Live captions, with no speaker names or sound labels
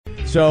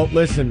So,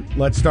 listen,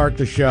 let's start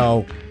the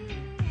show.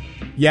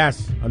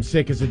 Yes, I'm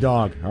sick as a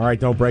dog. All right,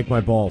 don't break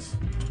my balls.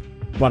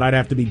 But I'd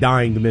have to be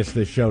dying to miss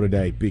this show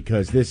today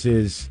because this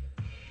is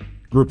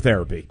group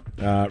therapy.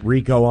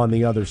 Rico on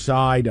the other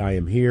side. I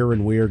am here,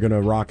 and we are going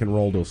to rock and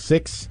roll till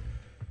 6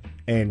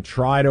 and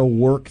try to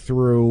work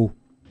through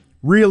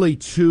really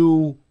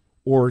 2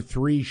 or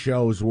 3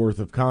 shows worth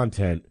of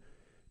content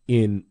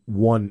in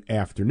one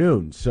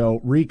afternoon.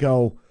 So,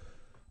 Rico,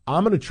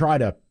 I'm going to try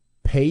to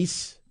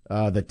pace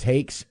the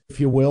takes,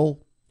 if you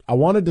will. I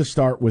wanted to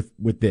start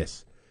with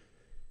this.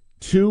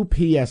 2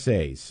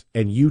 PSAs,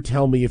 and you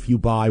tell me if you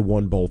buy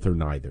one, both, or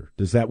neither.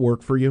 Does that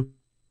work for you?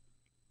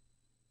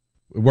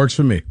 It works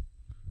for me.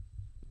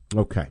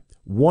 Okay.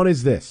 One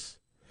is this.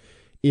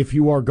 If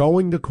you are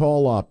going to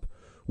call up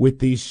with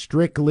these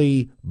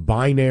strictly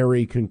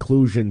binary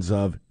conclusions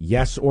of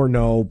yes or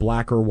no,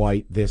 black or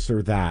white, this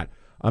or that,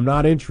 I'm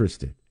not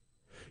interested.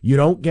 You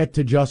don't get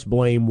to just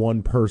blame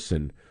one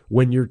person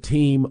when your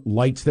team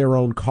lights their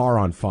own car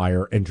on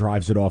fire and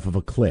drives it off of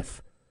a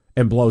cliff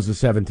and blows a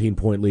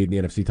 17-point lead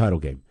in the NFC title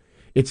game.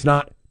 It's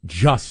not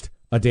just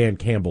a Dan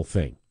Campbell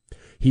thing.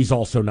 He's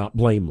also not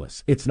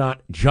blameless. It's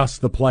not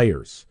just the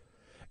players,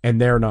 and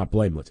they're not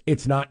blameless.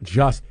 It's not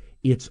just,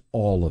 it's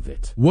all of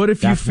it. What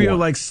if you feel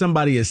like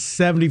somebody is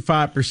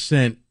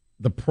 75%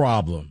 the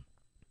problem?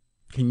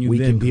 We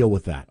can deal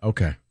with that.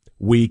 Okay.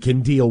 We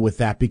can deal with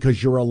that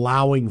because you're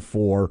allowing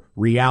for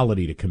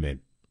reality to come in.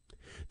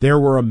 There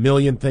were a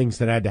million things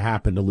that had to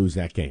happen to lose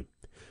that game.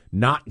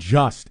 Not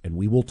just, and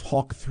we will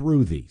talk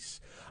through these.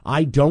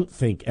 I don't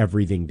think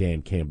everything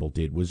Dan Campbell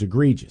did was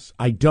egregious.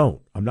 I don't.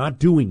 I'm not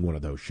doing one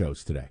of those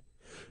shows today.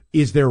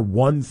 Is there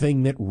one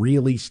thing that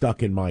really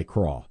stuck in my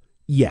craw?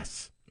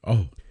 Yes.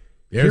 Oh,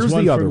 here's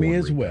one for me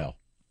as well.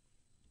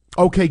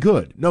 Okay,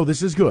 good. No,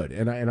 this is good.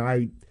 And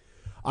I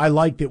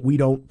like that we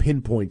don't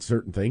pinpoint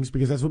certain things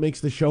because that's what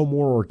makes the show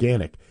more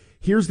organic.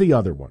 Here's the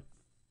other one.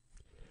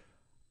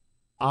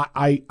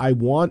 I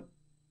want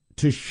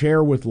to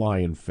share with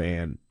Lion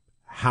Fan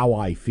how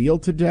I feel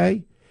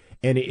today,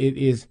 and it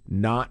is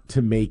not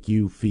to make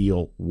you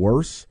feel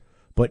worse,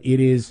 but it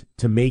is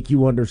to make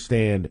you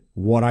understand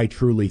what I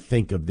truly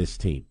think of this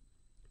team.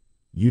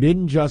 You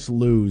didn't just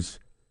lose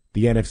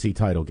the NFC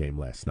title game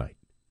last night.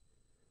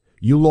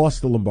 You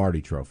lost the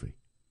Lombardi trophy.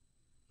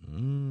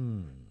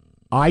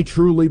 I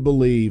truly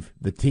believe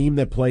the team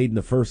that played in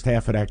the first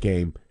half of that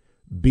game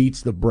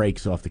beats the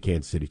brakes off the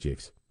Kansas City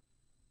Chiefs.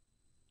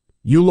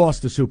 You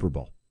lost the Super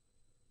Bowl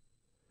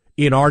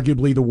in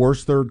arguably the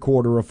worst third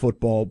quarter of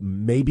football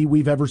maybe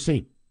we've ever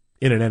seen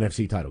in an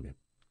NFC title game.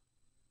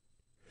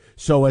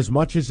 So as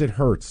much as it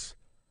hurts,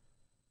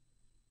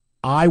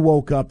 I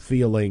woke up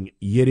feeling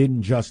you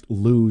didn't just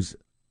lose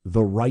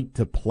the right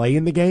to play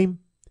in the game.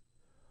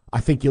 I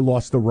think you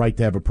lost the right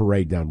to have a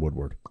parade down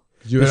Woodward.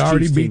 You had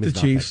already beat the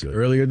Chiefs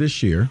earlier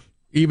this year.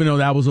 Even though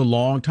that was a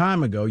long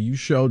time ago, you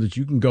showed that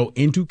you can go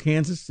into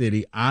Kansas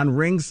City on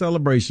ring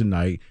celebration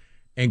night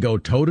and go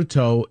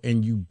toe-to-toe,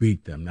 and you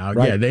beat them. Now,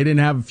 right. Yeah, they didn't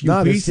have a few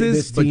pieces,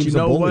 this but you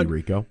know bully, what?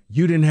 Rico.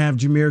 You didn't have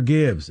Jahmyr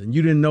Gibbs, and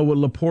you didn't know what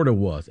Laporta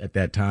was at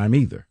that time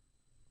either.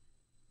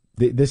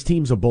 This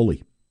team's a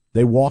bully.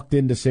 They walked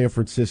into San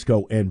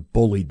Francisco and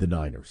bullied the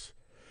Niners.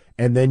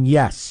 And then,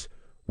 yes,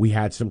 we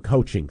had some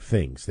coaching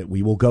things that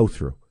we will go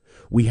through.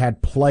 We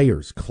had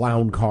players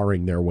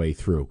clown-carring their way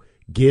through.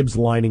 Gibbs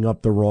lining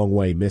up the wrong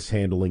way,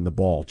 mishandling the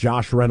ball.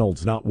 Josh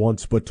Reynolds not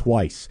once but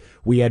twice.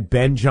 We had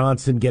Ben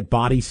Johnson get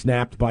body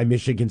snapped by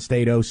Michigan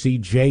State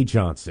OC Jay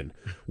Johnson.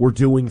 We're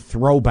doing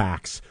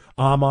throwbacks.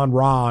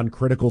 Amon-Ra on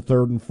critical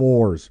 3rd and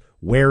 4s.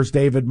 Where's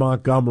David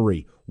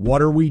Montgomery?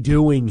 What are we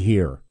doing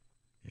here?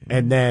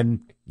 And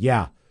then,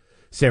 yeah,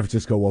 San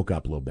Francisco woke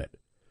up a little bit.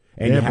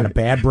 And you had a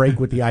bad break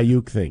with the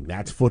Ayuk thing.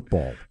 That's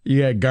football.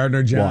 Yeah,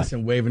 Gardner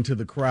Johnson waving to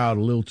the crowd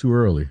a little too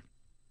early.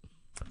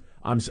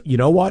 You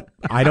know what?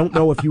 I don't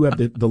know if you have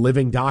the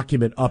living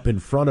document up in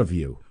front of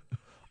you.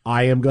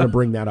 I am going to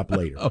bring that up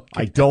later. Okay.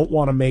 I don't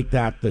want to make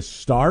that the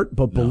start,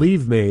 but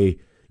believe me,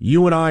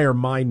 you and I are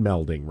mind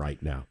melding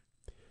right now.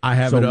 I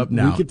have it up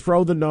now. We could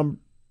throw the number.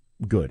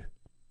 Good.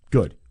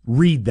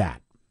 Read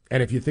that.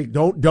 And if you think,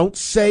 don't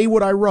say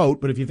what I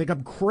wrote, but if you think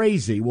I'm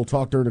crazy, we'll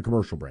talk during the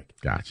commercial break.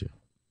 Gotcha.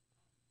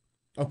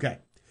 Okay.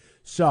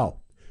 So,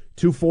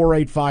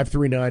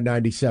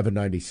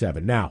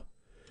 248-539-9797. Now,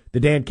 the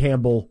Dan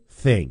Campbell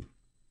thing.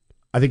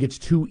 I think it's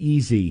too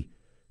easy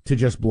to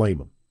just blame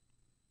him.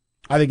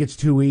 I think it's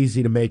too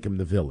easy to make him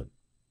the villain.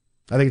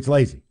 I think it's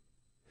lazy.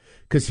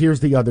 Because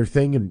here's the other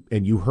thing,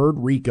 and you heard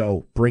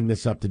Rico bring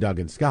this up to Doug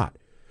and Scott.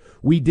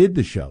 We did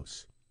the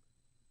shows,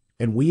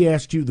 and we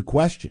asked you the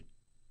question,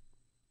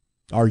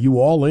 are you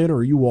all in or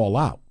are you all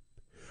out?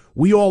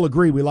 We all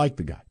agree we like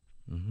the guy.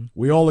 Mm-hmm.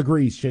 We all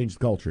agree he's changed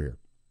the culture here.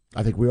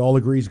 I think we all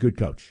agree he's a good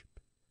coach.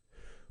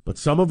 But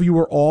some of you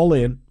are all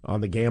in on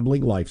the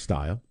gambling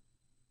lifestyle,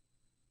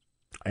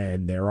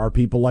 and there are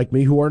people like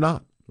me who are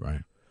not.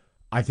 Right.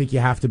 I think you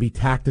have to be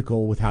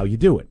tactical with how you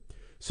do it.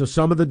 So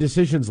some of the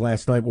decisions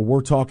last night where we're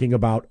talking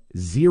about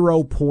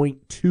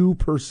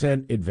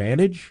 0.2%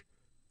 advantage,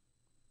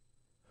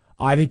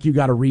 I think you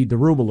got to read the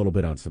room a little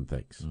bit on some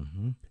things,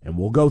 and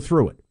we'll go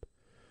through it.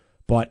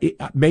 But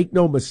make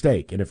no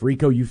mistake, and if,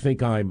 Rico, you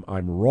think I'm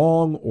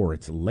wrong or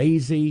it's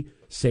lazy,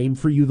 same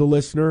for you, the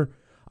listener,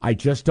 I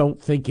just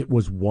don't think it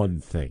was one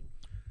thing,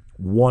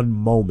 one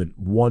moment,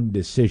 one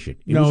decision.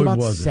 It was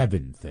about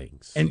 7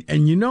 things.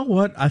 And you know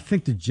what? I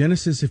think the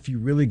genesis, if you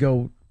really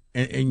go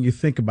and you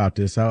think about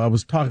this, I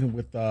was talking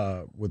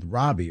with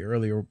Robbie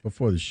earlier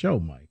before the show,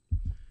 Mike.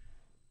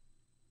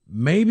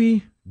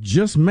 Maybe,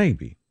 just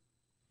maybe,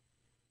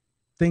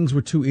 things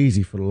were too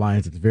easy for the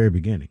Lions at the very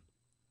beginning.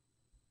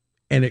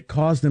 And it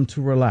caused them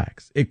to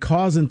relax. It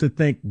caused them to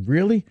think,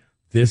 really?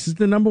 This is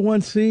the number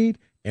 1 seed?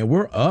 And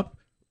we're up?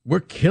 We're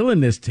killing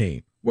this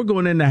team. We're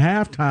going into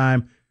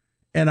halftime.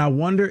 And I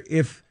wonder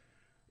if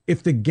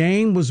the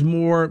game was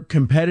more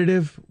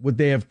competitive, would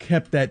they have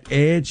kept that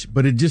edge?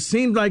 But it just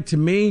seemed like to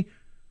me,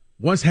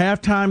 once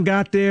halftime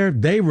got there,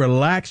 they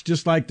relaxed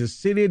just like the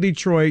city of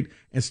Detroit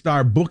and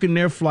started booking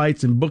their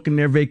flights and booking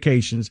their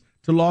vacations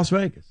to Las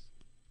Vegas.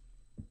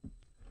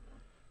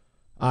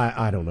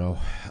 I don't know.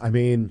 I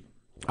mean,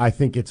 I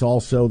think it's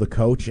also the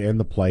coach and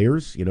the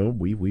players. You know,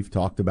 we've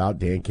talked about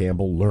Dan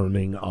Campbell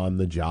learning on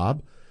the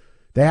job.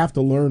 They have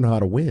to learn how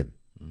to win.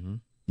 Mm-hmm.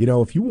 You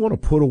know, if you want to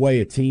put away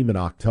a team in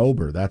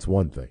October, that's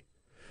one thing.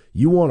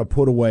 You want to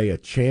put away a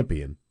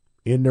champion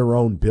in their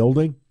own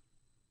building,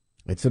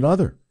 it's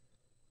another.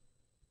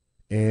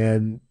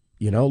 And,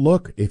 you know,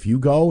 look, if you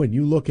go and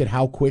you look at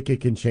how quick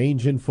it can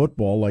change in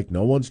football, like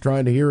no one's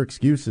trying to hear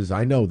excuses.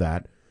 I know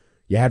that.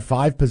 You had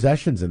 5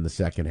 possessions in the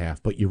second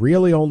half, but you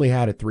really only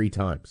had it 3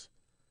 times.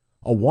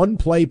 A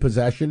 1-play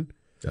possession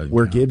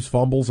where Gibbs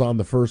fumbles on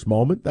the first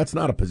moment, that's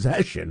not a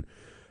possession.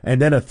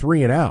 And then a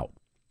 3-and-out.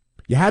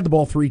 You had the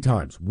ball 3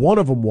 times. One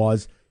of them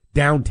was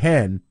down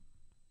 10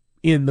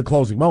 in the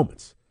closing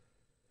moments.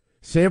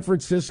 San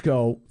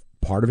Francisco,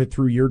 part of it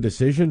through your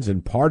decisions,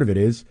 and part of it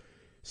is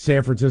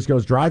San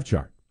Francisco's drive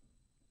chart.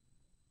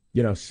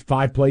 You know,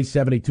 5 plays,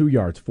 72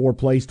 yards, 4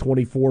 plays,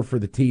 24 for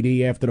the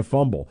TD after the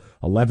fumble,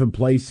 11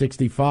 plays,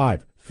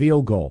 65,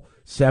 field goal,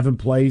 7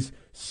 plays,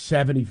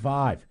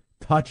 75,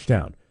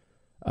 touchdown.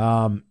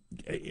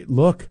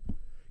 Look,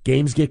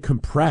 games get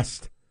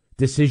compressed,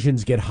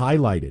 decisions get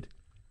highlighted,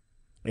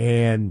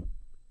 and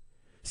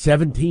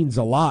 17's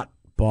a lot,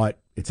 but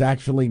it's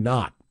actually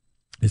not.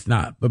 It's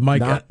not. But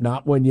Mike,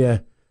 not when you. I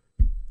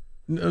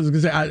was going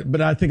to say,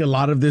 but I think a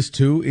lot of this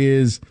too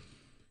is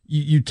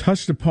you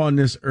touched upon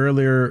this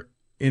earlier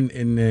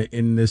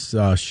in this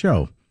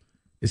show.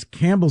 Is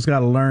Campbell's got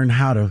to learn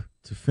how to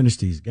finish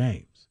these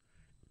games,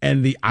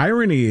 and the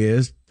irony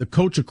is the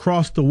coach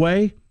across the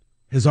way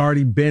has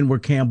already been where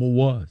Campbell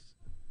was,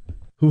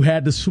 who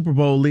had the Super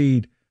Bowl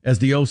lead as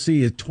the OC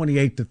is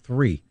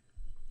 28-3,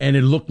 and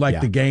it looked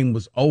like the game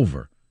was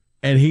over,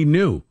 and he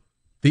knew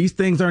these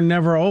things are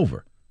never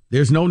over.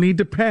 There's no need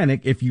to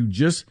panic. If you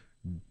just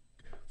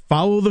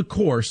follow the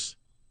course,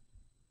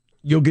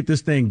 you'll get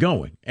this thing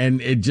going.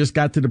 And it just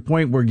got to the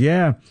point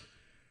where,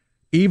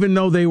 even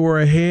though they were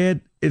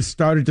ahead, it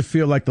started to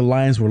feel like the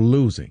Lions were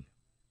losing.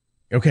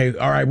 Okay,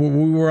 all right,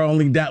 we were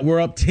only down,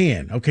 we're up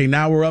 10. Okay,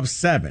 now we're up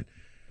 7.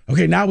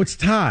 Okay, now it's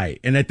tied.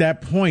 And at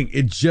that point,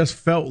 it just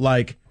felt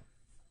like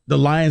the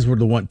Lions were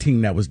the one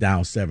team that was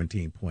down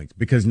 17 points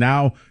because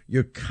now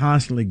you're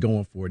constantly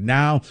going for it.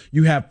 Now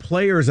you have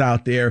players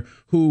out there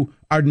who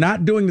are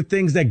not doing the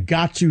things that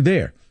got you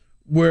there,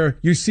 where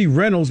you see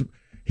Reynolds,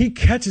 he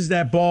catches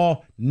that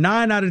ball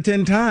 9 out of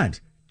 10 times,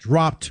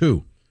 drop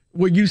 2.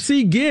 Where you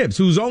see Gibbs,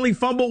 who's only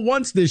fumbled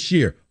once this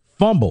year,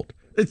 fumbled.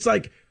 It's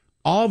like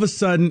all of a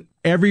sudden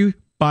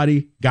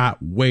everybody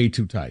got way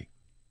too tight.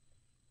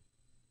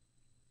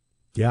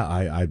 Yeah,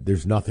 I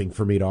there's nothing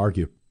for me to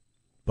argue.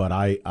 But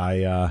I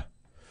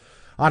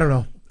don't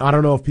know. I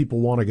don't know if people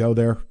want to go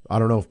there. I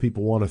don't know if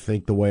people want to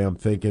think the way I'm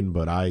thinking,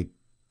 but I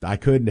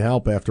couldn't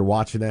help after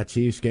watching that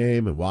Chiefs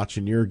game and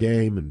watching your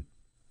game. And,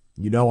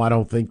 I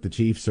don't think the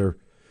Chiefs they're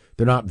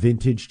not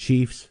vintage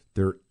Chiefs.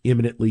 They're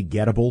imminently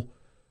gettable.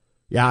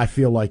 Yeah, I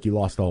feel like you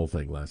lost the whole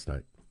thing last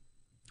night.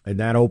 And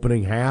that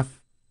opening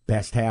half,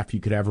 best half you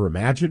could ever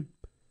imagine.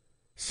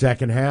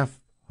 Second half,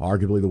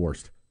 arguably the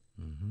worst.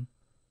 Mm-hmm.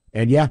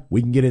 And, yeah,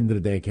 we can get into the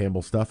Dan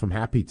Campbell stuff. I'm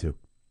happy to.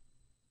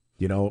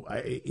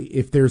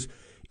 If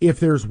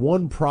there's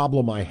one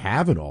problem I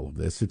have in all of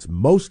this, it's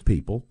most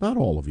people, not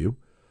all of you,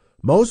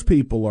 most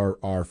people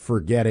are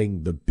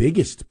forgetting the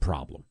biggest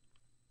problem,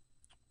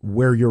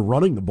 where you're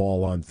running the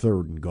ball on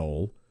 3rd and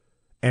goal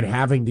and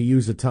having to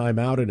use a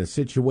timeout in a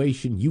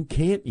situation you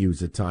can't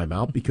use a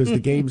timeout because the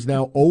game's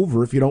now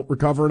over if you don't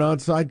recover an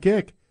onside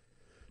kick.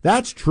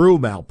 That's true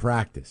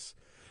malpractice.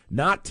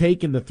 Not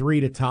taking the 3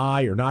 to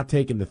tie or not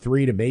taking the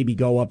 3 to maybe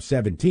go up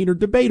 17 are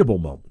debatable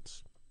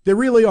moments. They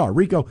really are.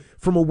 Rico,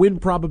 from a win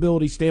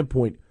probability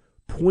standpoint,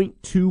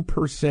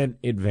 0.2%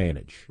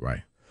 advantage.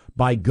 Right.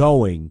 By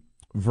going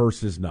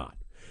versus not.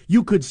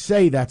 You could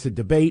say that's a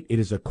debate. It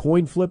is a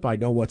coin flip. I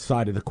know what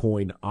side of the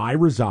coin I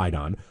reside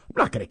on. I'm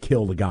not going to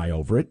kill the guy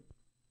over it.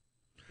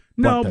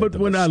 No, but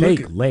when I look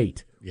at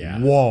late,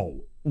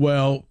 whoa.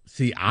 Well,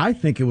 see, I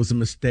think it was a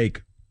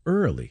mistake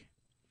early.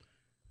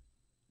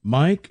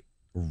 Mike,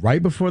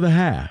 right before the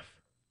half,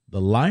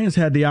 the Lions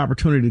had the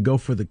opportunity to go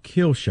for the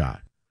kill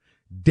shot.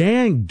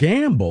 Dan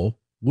Gamble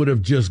would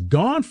have just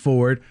gone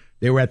for it.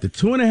 They were at the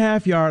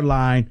 2.5-yard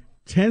line,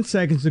 10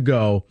 seconds to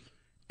go,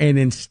 and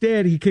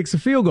instead he kicks a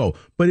field goal.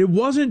 But it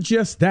wasn't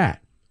just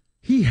that.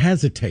 He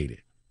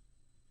hesitated.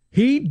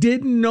 He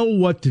didn't know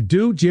what to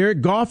do.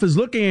 Jared Goff is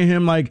looking at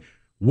him like,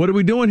 what are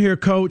we doing here,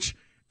 coach?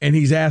 And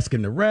he's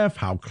asking the ref,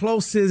 how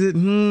close is it?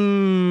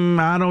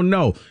 I don't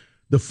know.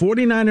 The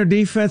 49er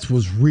defense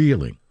was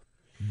reeling.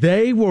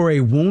 They were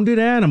a wounded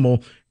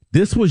animal.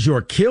 This was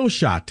your kill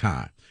shot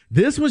time.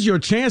 This was your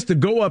chance to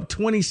go up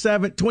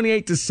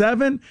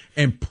 28-7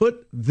 and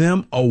put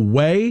them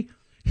away.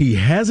 He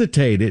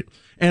hesitated.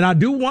 And I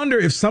do wonder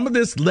if some of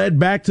this led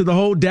back to the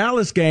whole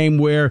Dallas game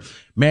where,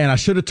 man, I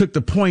should have took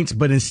the points,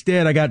 but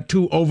instead I got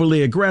too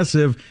overly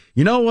aggressive.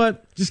 You know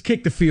what? Just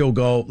kick the field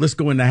goal. Let's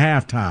go into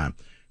halftime.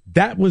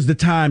 That was the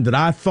time that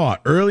I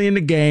thought early in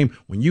the game,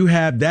 when you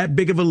have that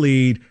big of a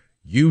lead,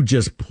 you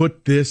just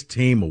put this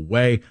team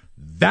away.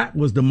 That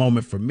was the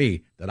moment for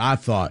me that I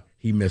thought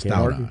he missed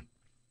out on.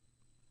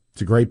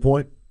 It's a great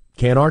point.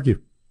 Can't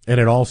argue. And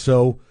it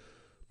also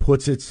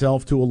puts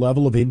itself to a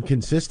level of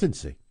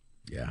inconsistency.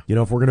 Yeah. You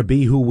know, if we're going to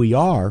be who we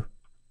are,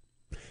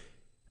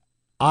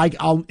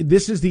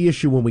 this is the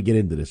issue when we get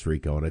into this,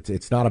 Rico, and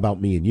it's not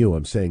about me and you.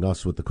 I'm saying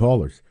us with the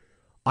callers.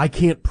 I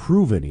can't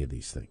prove any of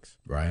these things.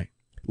 Right.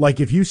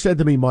 Like if you said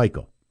to me,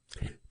 Michael,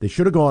 they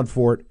should have gone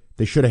for it.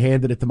 They should have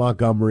handed it to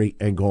Montgomery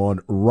and gone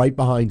right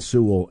behind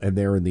Sewell, and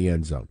they're in the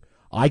end zone.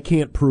 I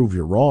can't prove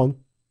you're wrong.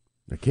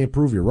 I can't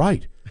prove you're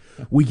right.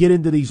 We get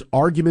into these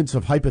arguments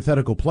of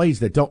hypothetical plays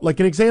that don't, like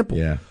an example.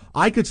 Yeah.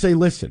 I could say,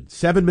 listen,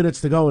 7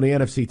 minutes to go in the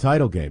NFC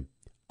title game.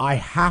 I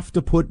have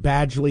to put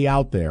Badgley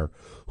out there,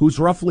 who's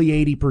roughly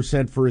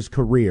 80% for his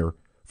career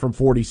from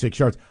 46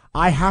 yards.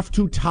 I have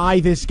to tie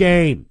this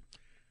game.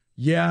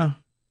 Yeah.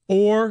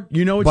 Or,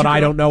 you know what? But I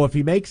don't know if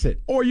he makes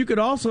it. Or you could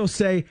also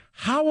say,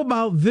 how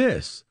about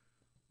this?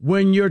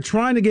 When you're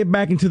trying to get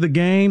back into the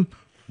game,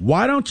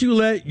 why don't you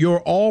let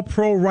your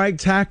all-pro right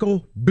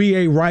tackle be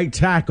a right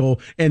tackle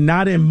and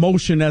not in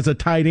motion as a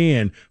tight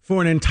end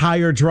for an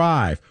entire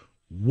drive?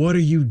 What are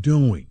you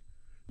doing?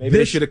 Maybe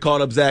they should have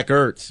called up Zach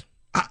Ertz.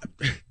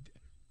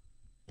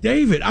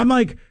 David, I'm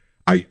like,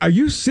 are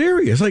you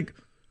serious? Like,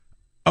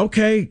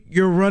 okay,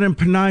 you're running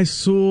Penei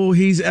Sewell.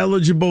 He's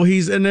eligible.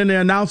 And then the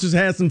announcers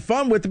had some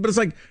fun with it. But it's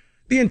like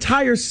the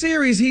entire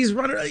series he's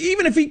running.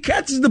 Even if he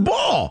catches the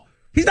ball,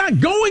 he's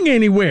not going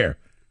anywhere.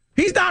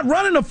 He's not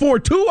running a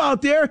 4-2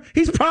 out there.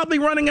 He's probably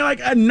running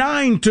like a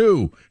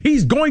 9-2.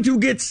 He's going to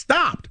get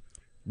stopped.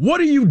 What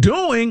are you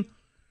doing?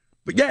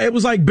 But yeah, it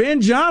was like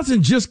Ben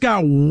Johnson just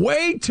got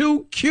way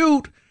too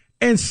cute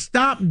and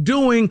stopped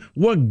doing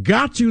what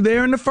got you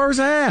there in the first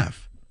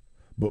half.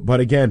 But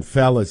again,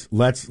 fellas,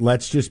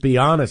 let's just be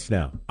honest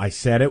now. I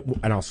said it,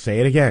 and I'll say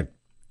it again.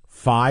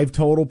 5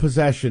 total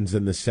possessions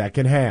in the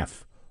second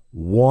half.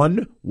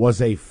 1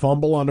 was a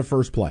fumble on the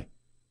first play.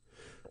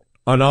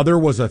 Another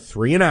was a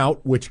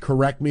 3-and-out, which,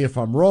 correct me if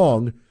I'm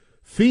wrong,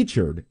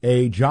 featured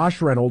a Josh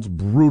Reynolds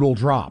brutal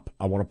drop.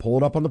 I want to pull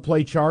it up on the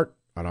play chart.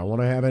 I don't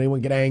want to have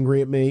anyone get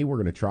angry at me. We're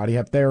going to try to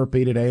have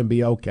therapy today and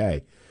be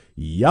okay.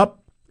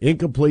 Yup,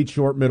 incomplete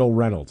short middle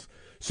Reynolds.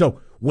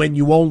 So when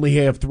you only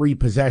have 3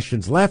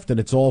 possessions left and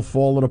it's all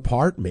falling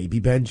apart, maybe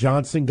Ben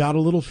Johnson got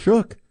a little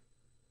shook.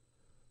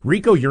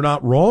 Rico, you're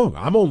not wrong.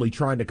 I'm only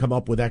trying to come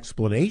up with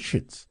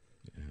explanations.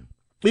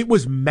 Yeah. It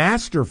was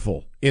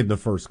masterful in the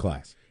first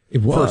class.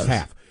 It was. First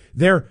half.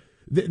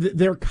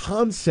 Their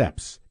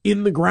concepts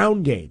in the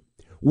ground game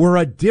were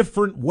a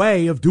different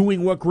way of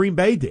doing what Green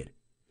Bay did.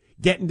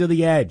 Getting to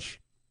the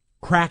edge,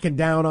 cracking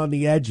down on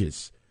the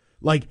edges.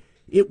 Like,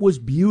 it was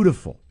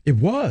beautiful. It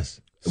was.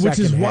 Which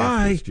is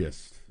why,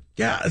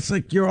 it's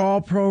like you're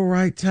all pro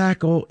right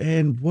tackle,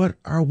 and what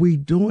are we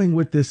doing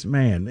with this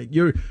man?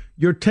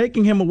 You're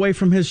taking him away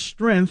from his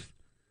strength.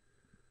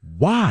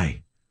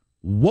 Why?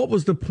 What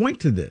was the point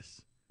to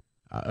this?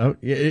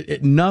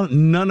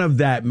 None of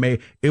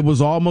that it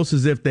was almost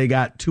as if they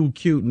got too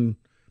cute and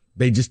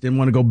they just didn't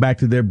want to go back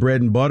to their bread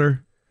and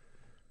butter.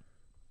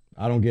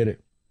 I don't get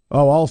it.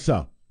 Oh,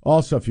 also,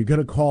 if you're going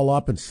to call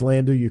up and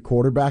slander your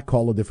quarterback,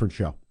 call a different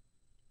show.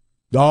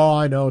 Oh,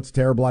 I know it's a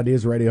terrible idea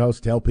as a radio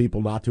host. Tell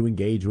people not to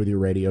engage with your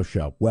radio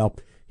show. Well,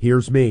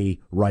 here's me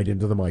right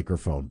into the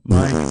microphone.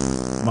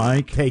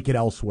 Mike, take it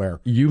elsewhere.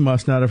 You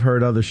must not have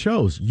heard other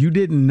shows. You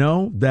didn't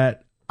know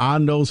that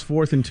on those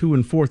 4th and 2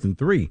 and 4th and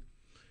 3,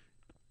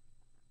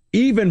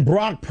 even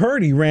Brock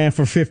Purdy ran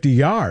for 50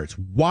 yards.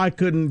 Why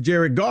couldn't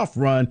Jared Goff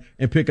run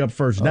and pick up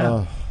first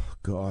down? Oh,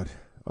 God.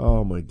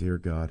 Oh, my dear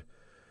God.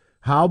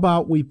 How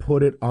about we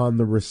put it on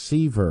the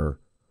receiver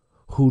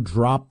who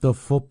dropped the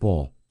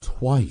football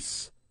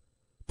twice?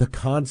 The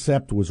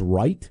concept was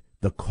right.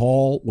 The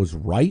call was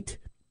right.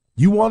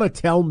 You want to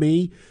tell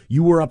me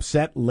you were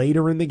upset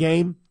later in the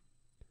game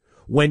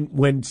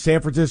when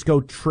San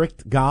Francisco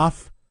tricked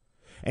Goff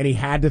and he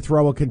had to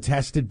throw a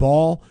contested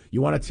ball?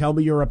 You want to tell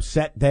me you're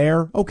upset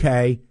there?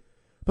 Okay.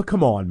 But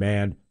come on,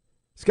 man.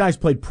 This guy's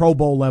played Pro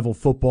Bowl level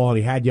football, and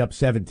he had you up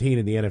 17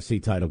 in the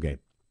NFC title game.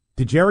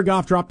 Did Jared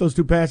Goff drop those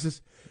 2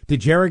 passes?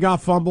 Did Jared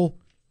Goff fumble?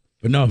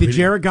 But no. Did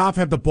Jared Goff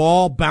have the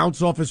ball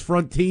bounce off his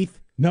front teeth?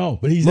 No,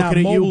 but he's Looking not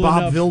at mobile you,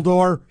 Bob enough.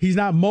 Vildor. He's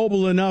not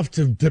mobile enough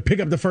to pick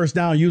up the first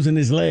down using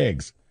his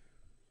legs.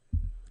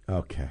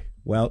 Okay.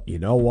 Well, you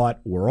know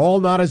what? We're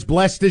all not as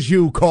blessed as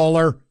you,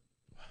 caller.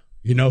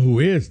 You know who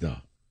is,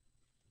 though?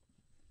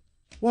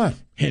 What?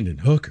 Hendon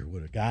Hooker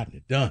would have gotten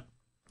it done.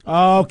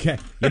 Okay.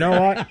 You know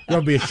what?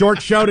 Going to be a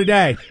short show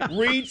today.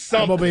 Read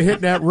something. I'm going to be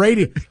hitting that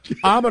radio.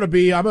 I'm going to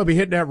be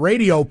hitting that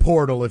radio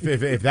portal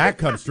if that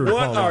comes through.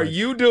 What are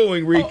you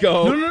doing,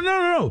 Rico? Oh,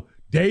 no.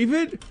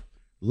 David,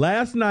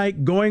 last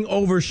night going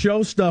over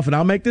show stuff, and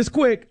I'll make this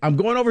quick. I'm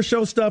going over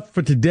show stuff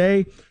for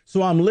today,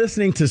 so I'm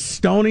listening to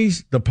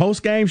Stoney's, the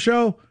post-game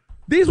show.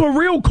 These were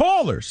real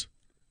callers.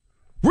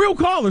 Real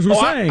callers were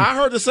saying. I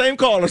heard the same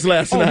callers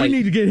last night. We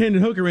need to get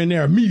Hendon Hooker in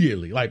there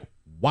immediately. Like,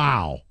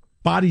 wow.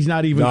 Body's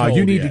not even cold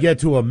you need yet. to get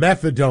to a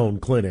methadone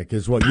clinic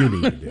is what you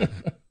need to do.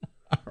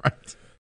 All right.